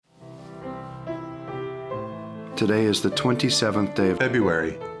Today is the 27th day of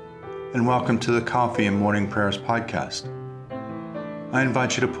February, and welcome to the Coffee and Morning Prayers podcast. I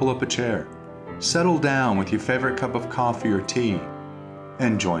invite you to pull up a chair, settle down with your favorite cup of coffee or tea,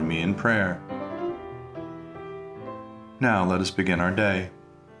 and join me in prayer. Now let us begin our day.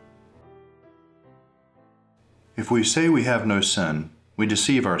 If we say we have no sin, we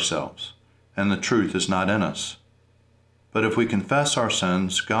deceive ourselves, and the truth is not in us. But if we confess our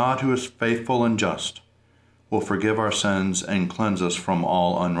sins, God, who is faithful and just, will forgive our sins and cleanse us from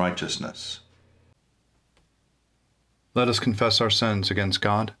all unrighteousness. Let us confess our sins against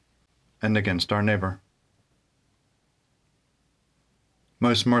God and against our neighbor.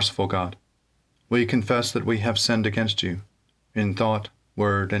 Most merciful God, we confess that we have sinned against you in thought,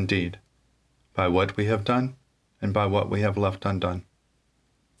 word, and deed, by what we have done and by what we have left undone.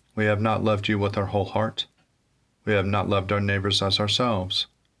 We have not loved you with our whole heart. We have not loved our neighbors as ourselves.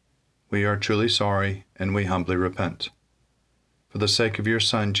 We are truly sorry, and we humbly repent. For the sake of your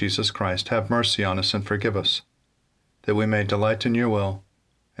Son, Jesus Christ, have mercy on us and forgive us, that we may delight in your will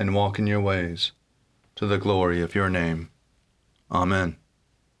and walk in your ways, to the glory of your name. Amen.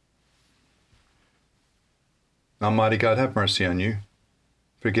 Almighty God, have mercy on you,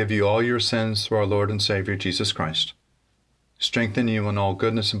 forgive you all your sins through our Lord and Savior, Jesus Christ, strengthen you in all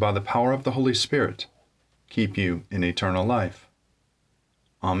goodness, and by the power of the Holy Spirit, keep you in eternal life.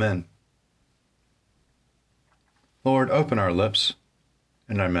 Amen. Lord, open our lips,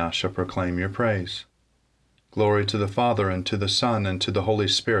 and our mouth shall proclaim your praise. Glory to the Father, and to the Son, and to the Holy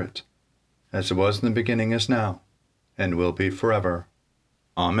Spirit, as it was in the beginning, is now, and will be forever.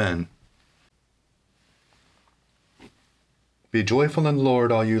 Amen. Be joyful in the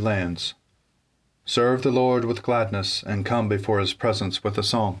Lord, all you lands. Serve the Lord with gladness, and come before his presence with a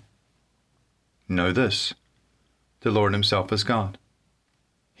song. Know this, the Lord himself is God.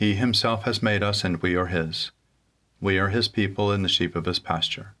 He himself has made us, and we are his. We are his people and the sheep of his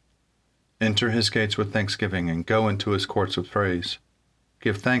pasture. Enter his gates with thanksgiving, and go into his courts with praise.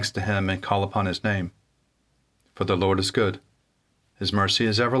 Give thanks to him and call upon his name. For the Lord is good. His mercy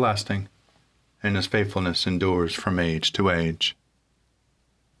is everlasting, and his faithfulness endures from age to age.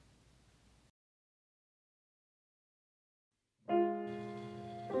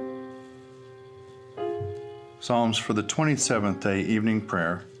 Psalms for the 27th day evening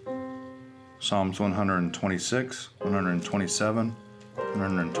prayer. Psalms 126, 127,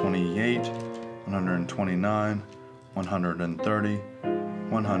 128, 129, 130,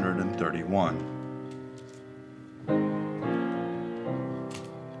 131.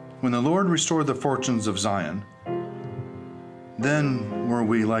 When the Lord restored the fortunes of Zion, then were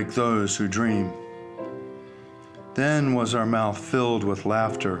we like those who dream. Then was our mouth filled with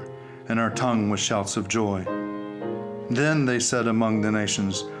laughter, and our tongue with shouts of joy. Then they said among the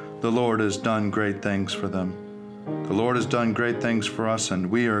nations, the Lord has done great things for them. The Lord has done great things for us, and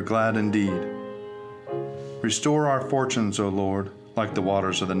we are glad indeed. Restore our fortunes, O Lord, like the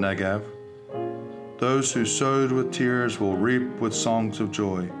waters of the Negev. Those who sowed with tears will reap with songs of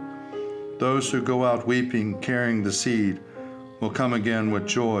joy. Those who go out weeping, carrying the seed, will come again with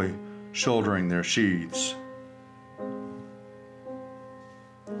joy, shouldering their sheaves.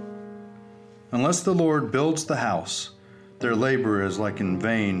 Unless the Lord builds the house, their labor is like in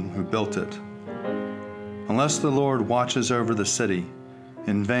vain who built it. Unless the Lord watches over the city,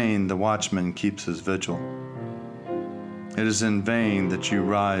 in vain the watchman keeps his vigil. It is in vain that you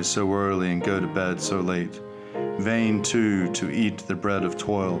rise so early and go to bed so late. Vain, too, to eat the bread of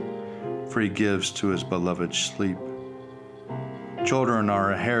toil, for he gives to his beloved sleep. Children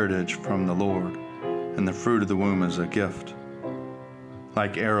are a heritage from the Lord, and the fruit of the womb is a gift.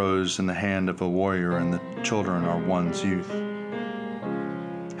 Like arrows in the hand of a warrior, and the children are one's youth.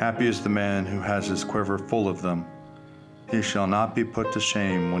 Happy is the man who has his quiver full of them. He shall not be put to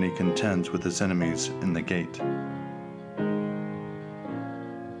shame when he contends with his enemies in the gate.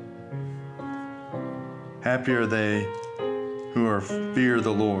 Happy are they who fear the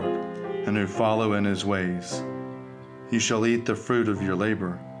Lord, and who follow in his ways. You shall eat the fruit of your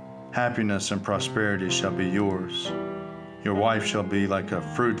labor. Happiness and prosperity shall be yours. Your wife shall be like a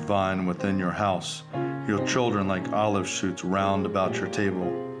fruit vine within your house, your children like olive shoots round about your table.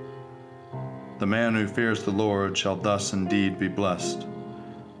 The man who fears the Lord shall thus indeed be blessed.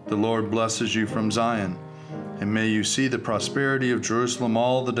 The Lord blesses you from Zion, and may you see the prosperity of Jerusalem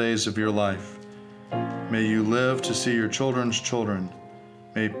all the days of your life. May you live to see your children's children.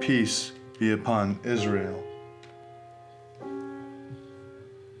 May peace be upon Israel.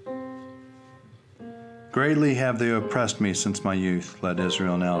 Greatly have they oppressed me since my youth, let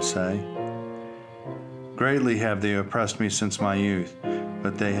Israel now say. Greatly have they oppressed me since my youth,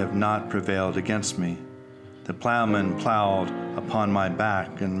 but they have not prevailed against me. The plowmen plowed upon my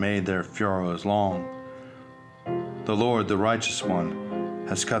back and made their furrows long. The Lord, the righteous one,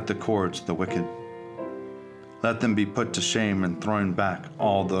 has cut the cords of the wicked. Let them be put to shame and thrown back,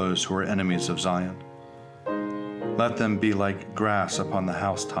 all those who are enemies of Zion. Let them be like grass upon the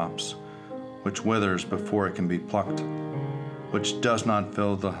housetops, which withers before it can be plucked, which does not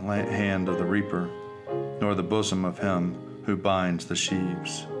fill the hand of the reaper, nor the bosom of him who binds the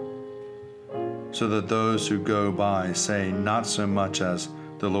sheaves. So that those who go by say not so much as,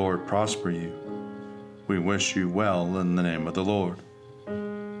 "The Lord prosper you." We wish you well in the name of the Lord.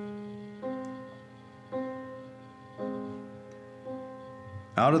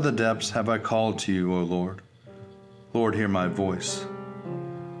 Out of the depths have I called to you, O Lord. Lord, hear my voice.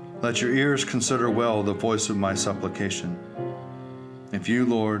 Let your ears consider well the voice of my supplication. If you,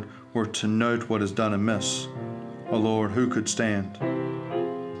 Lord, were to note what is done amiss, O Lord, who could stand?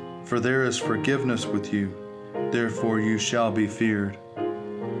 For there is forgiveness with you, therefore you shall be feared.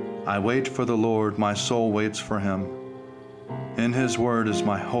 I wait for the Lord, my soul waits for him. In his word is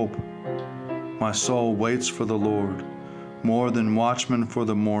my hope. My soul waits for the Lord, more than watchmen for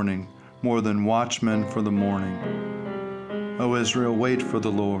the morning, more than watchmen for the morning. O Israel, wait for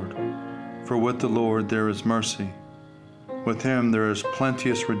the Lord, for with the Lord there is mercy. With him there is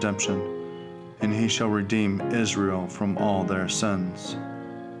plenteous redemption, and he shall redeem Israel from all their sins.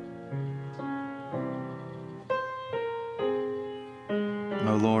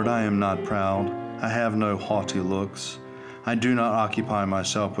 O Lord, I am not proud. I have no haughty looks. I do not occupy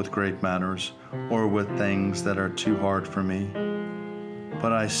myself with great matters, or with things that are too hard for me.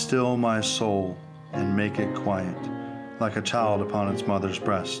 But I still my soul and make it quiet, like a child upon its mother's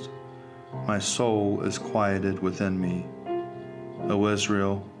breast. My soul is quieted within me. O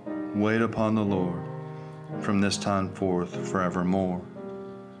Israel, wait upon the Lord, from this time forth forevermore.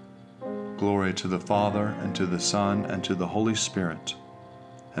 Glory to the Father, and to the Son, and to the Holy Spirit,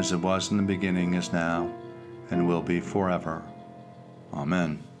 as it was in the beginning, is now, and will be forever.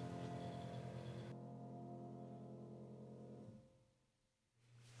 Amen.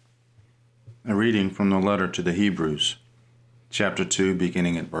 A reading from the letter to the Hebrews, chapter 2,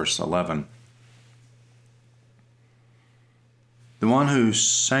 beginning at verse 11. The one who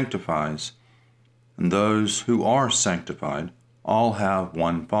sanctifies and those who are sanctified all have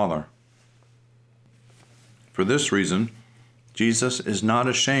one Father. For this reason, Jesus is not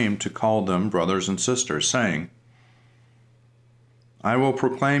ashamed to call them brothers and sisters, saying, "I will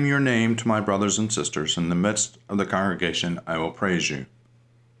proclaim your name to my brothers and sisters. In the midst of the congregation I will praise you."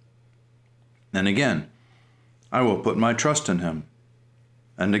 And again, "I will put my trust in him."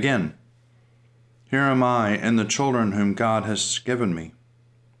 And again, "Here am I and the children whom God has given me."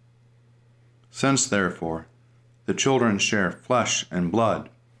 Since, therefore, the children share flesh and blood,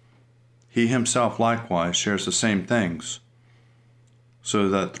 he himself likewise shares the same things, so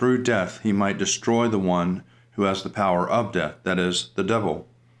that through death he might destroy the one who has the power of death, that is, the devil,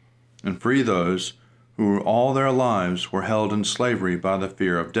 and free those who all their lives were held in slavery by the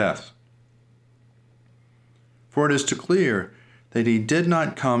fear of death. For it is clear that he did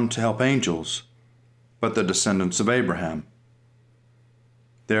not come to help angels, but the descendants of Abraham.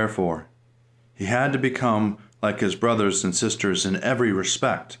 Therefore, he had to become like his brothers and sisters in every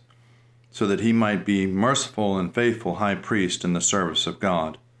respect, so that he might be merciful and faithful high priest in the service of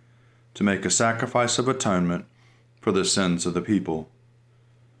God, to make a sacrifice of atonement for the sins of the people,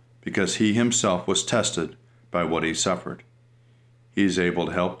 because he himself was tested by what he suffered. He is able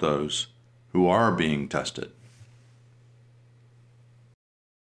to help those who are being tested.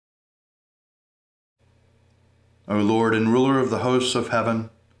 O Lord and ruler of the hosts of heaven,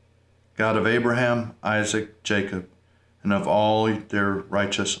 God of Abraham, Isaac, Jacob, and of all their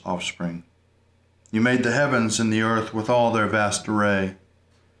righteous offspring, you made the heavens and the earth with all their vast array.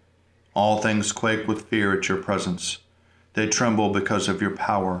 All things quake with fear at your presence. They tremble because of your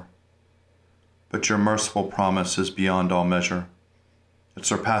power. But your merciful promise is beyond all measure. It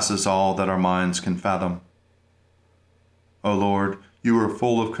surpasses all that our minds can fathom. O Lord, you are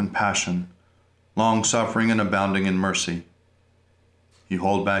full of compassion, long-suffering and abounding in mercy. You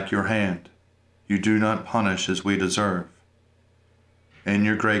hold back your hand. You do not punish as we deserve. In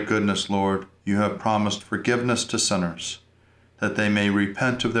your great goodness, Lord, you have promised forgiveness to sinners, that they may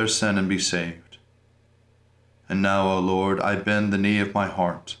repent of their sin and be saved. And now, O Lord, I bend the knee of my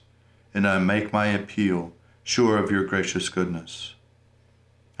heart, and I make my appeal, sure of your gracious goodness.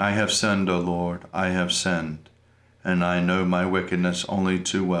 I have sinned, O Lord, I have sinned, and I know my wickedness only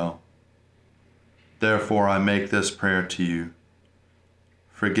too well. Therefore I make this prayer to you.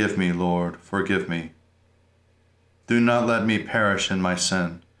 Forgive me, Lord, forgive me. Do not let me perish in my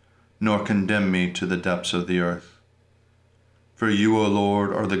sin, nor condemn me to the depths of the earth. For you, O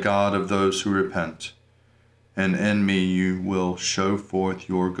Lord, are the God of those who repent, and in me you will show forth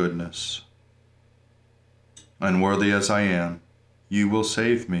your goodness. Unworthy as I am, you will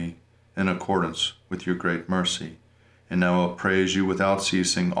save me in accordance with your great mercy, and I will praise you without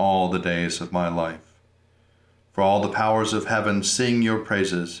ceasing all the days of my life. For all the powers of heaven sing your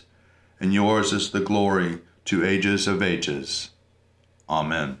praises, and yours is the glory to ages of ages.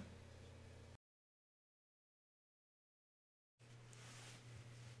 Amen.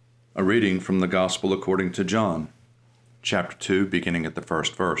 A reading from the Gospel according to John, chapter 2, beginning at the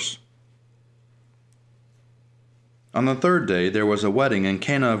first verse. On the third day there was a wedding in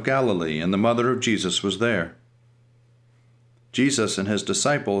Cana of Galilee, and the mother of Jesus was there. Jesus and his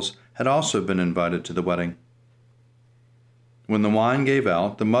disciples had also been invited to the wedding. When the wine gave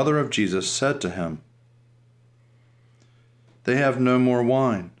out, the mother of Jesus said to him, "They have no more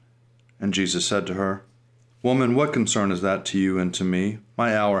wine." And Jesus said to her, "Woman, what concern is that to you and to me?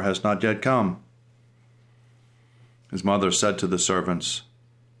 My hour has not yet come." His mother said to the servants,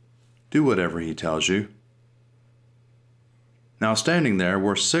 "Do whatever he tells you." Now standing there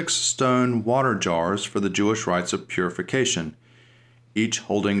were 6 stone water jars for the Jewish rites of purification, each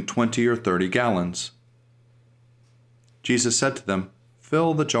holding 20 or 30 gallons. Jesus said to them,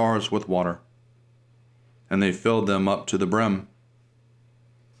 "Fill the jars with water." And they filled them up to the brim.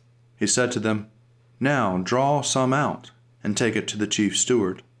 He said to them, "Now draw some out, and take it to the chief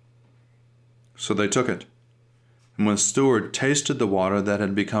steward." So they took it. And when the steward tasted the water that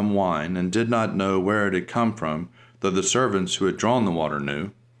had become wine, and did not know where it had come from, though the servants who had drawn the water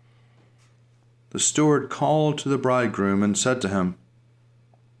knew, the steward called to the bridegroom and said to him,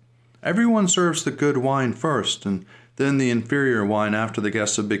 "Everyone serves the good wine first, and then the inferior wine after the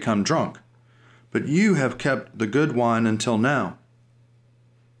guests have become drunk. But you have kept the good wine until now."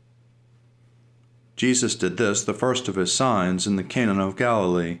 Jesus did this, the first of his signs, in the Cana of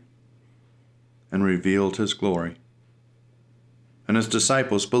Galilee, and revealed his glory. And his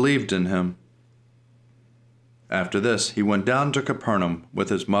disciples believed in him. After this, he went down to Capernaum with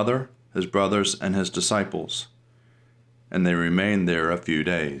his mother, his brothers, and his disciples, and they remained there a few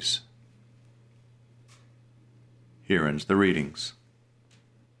days. Here ends the readings.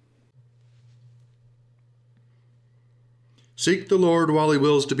 Seek the Lord while he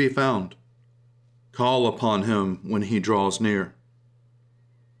wills to be found. Call upon him when he draws near.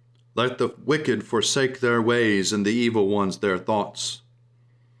 Let the wicked forsake their ways, and the evil ones their thoughts.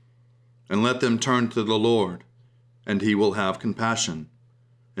 And let them turn to the Lord, and he will have compassion,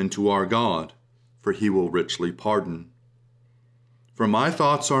 and to our God, for he will richly pardon. For my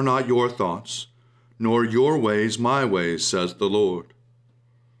thoughts are not your thoughts, nor your ways my ways, says the Lord.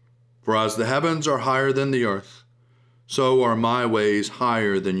 For as the heavens are higher than the earth, so are my ways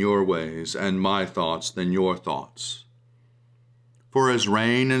higher than your ways, and my thoughts than your thoughts. For as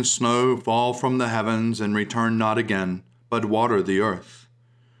rain and snow fall from the heavens and return not again, but water the earth,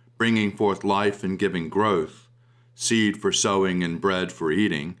 bringing forth life and giving growth, seed for sowing and bread for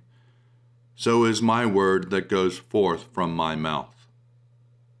eating, so is my word that goes forth from my mouth.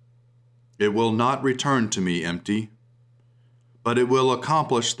 It will not return to me empty, but it will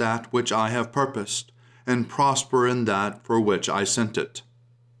accomplish that which I have purposed, and prosper in that for which I sent it.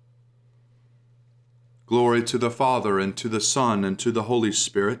 Glory to the Father, and to the Son, and to the Holy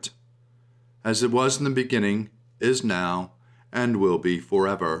Spirit, as it was in the beginning, is now, and will be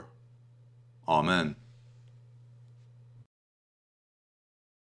forever. Amen.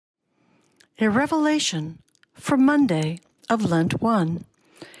 A revelation for Monday of Lent 1,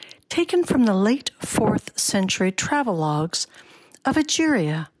 taken from the late 4th century travelogues of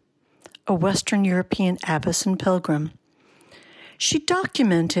Egeria, a Western European abbess and pilgrim. She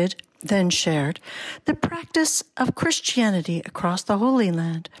documented, then shared, the practice of Christianity across the Holy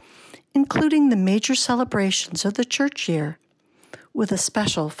Land, including the major celebrations of the church year, with a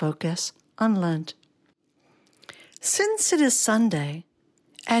special focus on Lent. Since it is Sunday,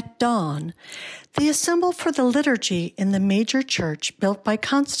 at dawn, they assemble for the liturgy in the major church built by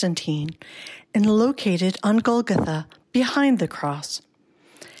Constantine and located on Golgotha behind the cross.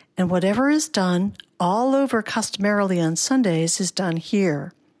 And whatever is done all over customarily on Sundays is done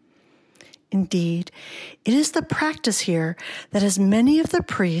here. Indeed, it is the practice here that as many of the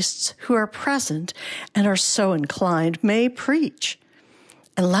priests who are present and are so inclined may preach.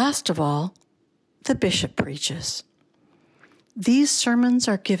 And last of all, the bishop preaches. These sermons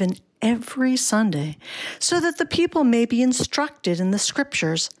are given every Sunday so that the people may be instructed in the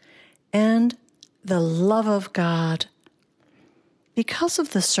Scriptures and the love of God. Because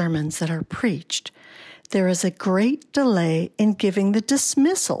of the sermons that are preached, there is a great delay in giving the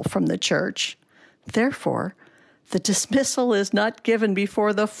dismissal from the church. Therefore, the dismissal is not given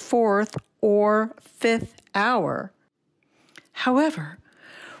before the 4th or 5th hour. However,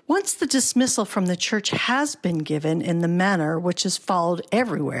 once the dismissal from the church has been given in the manner which is followed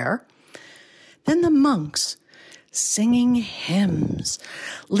everywhere, then the monks, singing hymns,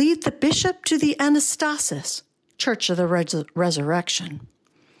 lead the bishop to the Anastasis, Church of the Resurrection.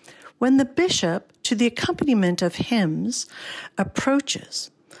 When the bishop, to the accompaniment of hymns,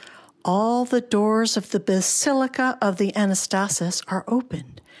 approaches, all the doors of the Basilica of the Anastasis are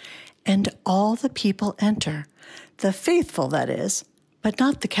opened, and all the people enter, the faithful, that is, but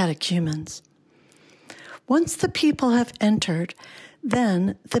not the catechumens. Once the people have entered,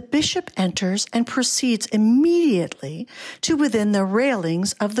 then the bishop enters and proceeds immediately to within the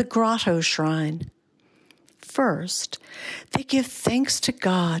railings of the grotto shrine. First, they give thanks to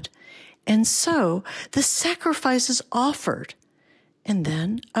God, and so the sacrifice is offered, and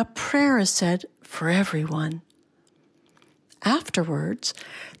then a prayer is said for everyone. Afterwards,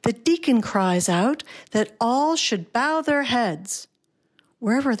 the deacon cries out that all should bow their heads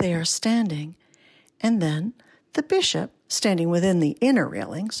wherever they are standing, and then the bishop, standing within the inner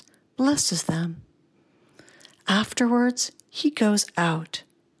railings, blesses them. Afterwards, he goes out.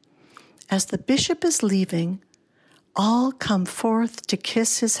 As the bishop is leaving, all come forth to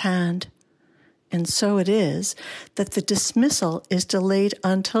kiss his hand, and so it is that the dismissal is delayed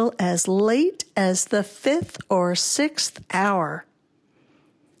until as late as the 5th or 6th hour.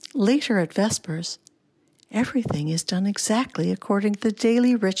 Later at Vespers, everything is done exactly according to the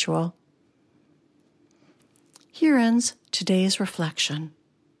daily ritual. Here ends today's reflection.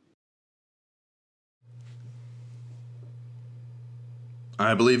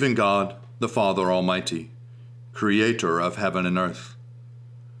 I believe in God, the Father Almighty, creator of heaven and earth.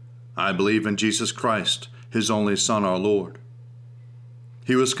 I believe in Jesus Christ, his only Son, our Lord.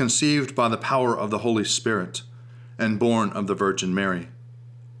 He was conceived by the power of the Holy Spirit and born of the Virgin Mary,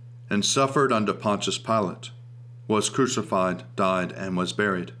 and suffered under Pontius Pilate, was crucified, died, and was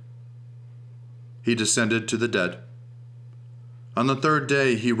buried. He descended to the dead. On the 3rd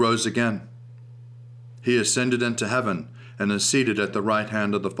day he rose again. He ascended into heaven and is seated at the right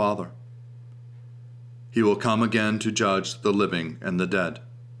hand of the Father. He will come again to judge the living and the dead.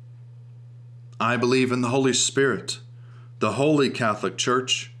 I believe in the Holy Spirit, the Holy Catholic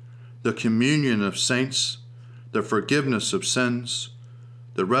Church, the communion of saints, the forgiveness of sins,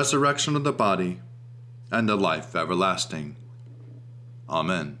 the resurrection of the body, and the life everlasting.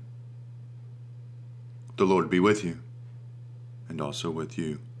 Amen. The Lord be with you, and also with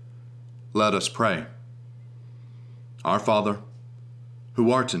you. Let us pray. Our Father,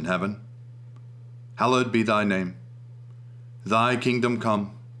 who art in heaven, hallowed be thy name. Thy kingdom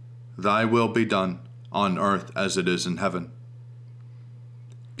come, thy will be done, on earth as it is in heaven.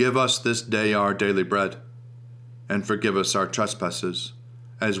 Give us this day our daily bread, and forgive us our trespasses,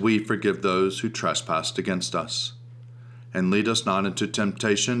 as we forgive those who trespass against us. And lead us not into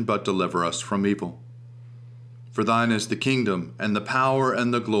temptation, but deliver us from evil. For thine is the kingdom, and the power,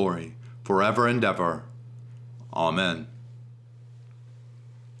 and the glory, forever and ever. Amen.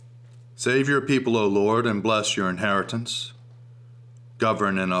 Save your people, O Lord, and bless your inheritance.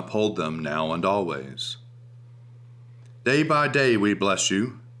 Govern and uphold them now and always. Day by day we bless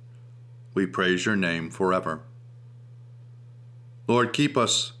you. We praise your name forever. Lord, keep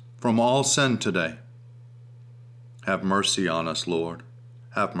us from all sin today. Have mercy on us, Lord.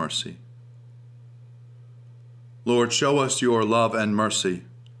 Have mercy. Lord, show us your love and mercy,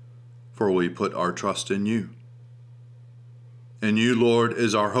 for we put our trust in you. In you, Lord,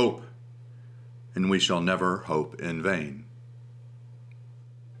 is our hope, and we shall never hope in vain.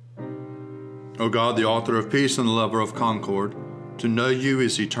 O God, the author of peace and the lover of concord, to know you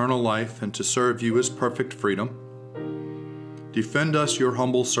is eternal life, and to serve you is perfect freedom. Defend us, your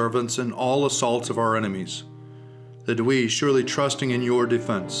humble servants, in all assaults of our enemies, that we, surely trusting in your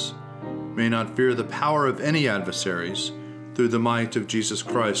defense, may not fear the power of any adversaries, through the might of Jesus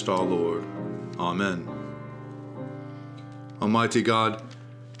Christ our Lord. Amen. Almighty God,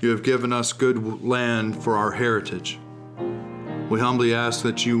 you have given us good land for our heritage. We humbly ask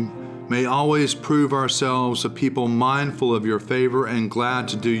that you may always prove ourselves a people mindful of your favor and glad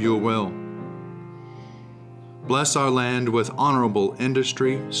to do your will. Bless our land with honorable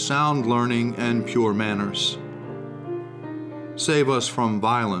industry, sound learning, and pure manners. Save us from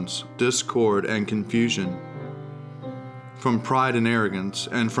violence, discord, and confusion, from pride and arrogance,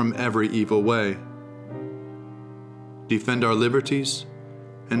 and from every evil way. Defend our liberties,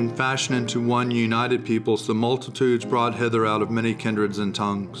 and fashion into one united peoples the multitudes brought hither out of many kindreds and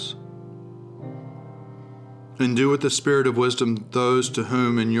tongues. Endue with the spirit of wisdom those to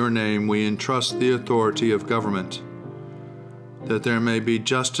whom in your name we entrust the authority of government, that there may be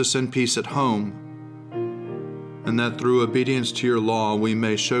justice and peace at home, and that through obedience to your law we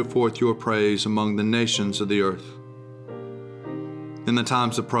may show forth your praise among the nations of the earth. In the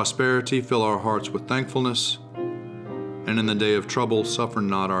times of prosperity, fill our hearts with thankfulness, and in the day of trouble, suffer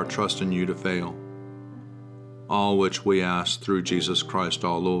not our trust in you to fail. All which we ask through Jesus Christ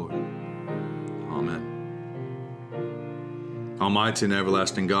our Lord. Amen. Almighty and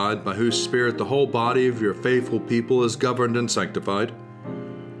everlasting God, by whose Spirit the whole body of your faithful people is governed and sanctified,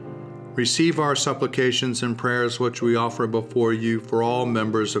 receive our supplications and prayers which we offer before you for all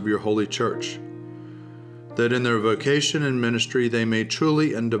members of your holy church, that in their vocation and ministry they may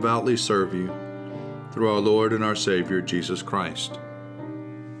truly and devoutly serve you, through our Lord and our Savior, Jesus Christ.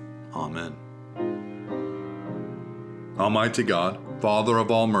 Amen. Almighty God, Father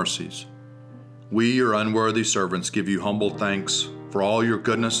of all mercies, we, your unworthy servants, give you humble thanks for all your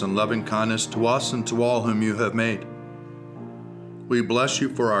goodness and loving kindness to us and to all whom you have made. We bless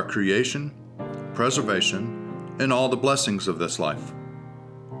you for our creation, preservation, and all the blessings of this life,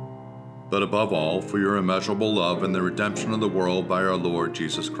 but above all, for your immeasurable love and the redemption of the world by our Lord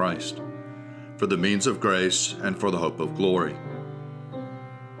Jesus Christ, for the means of grace and for the hope of glory.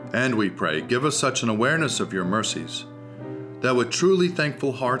 And we pray, give us such an awareness of your mercies, that with truly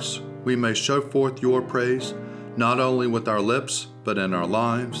thankful hearts we may show forth your praise, not only with our lips, but in our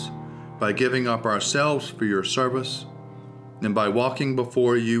lives, by giving up ourselves for your service, and by walking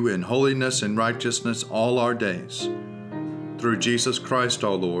before you in holiness and righteousness all our days. Through Jesus Christ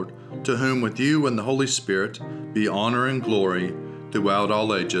our Lord, to whom with you and the Holy Spirit be honor and glory throughout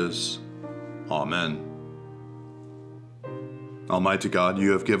all ages. Amen. Almighty God,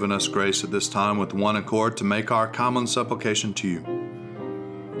 you have given us grace at this time with one accord to make our common supplication to you.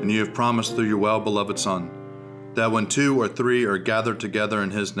 And you have promised through your well-beloved Son, that when 2 or 3 are gathered together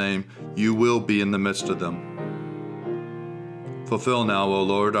in his name, you will be in the midst of them. Fulfill now, O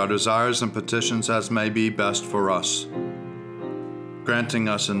Lord, our desires and petitions as may be best for us, granting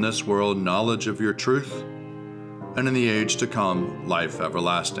us in this world knowledge of your truth, and in the age to come, life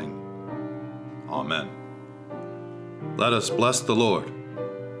everlasting. Amen. Let us bless the Lord.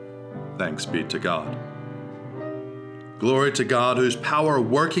 Thanks be to God. Glory to God, whose power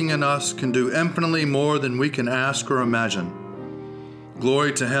working in us can do infinitely more than we can ask or imagine.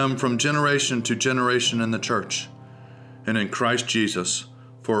 Glory to him from generation to generation in the church, and in Christ Jesus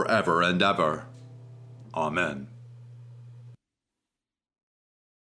forever and ever. Amen.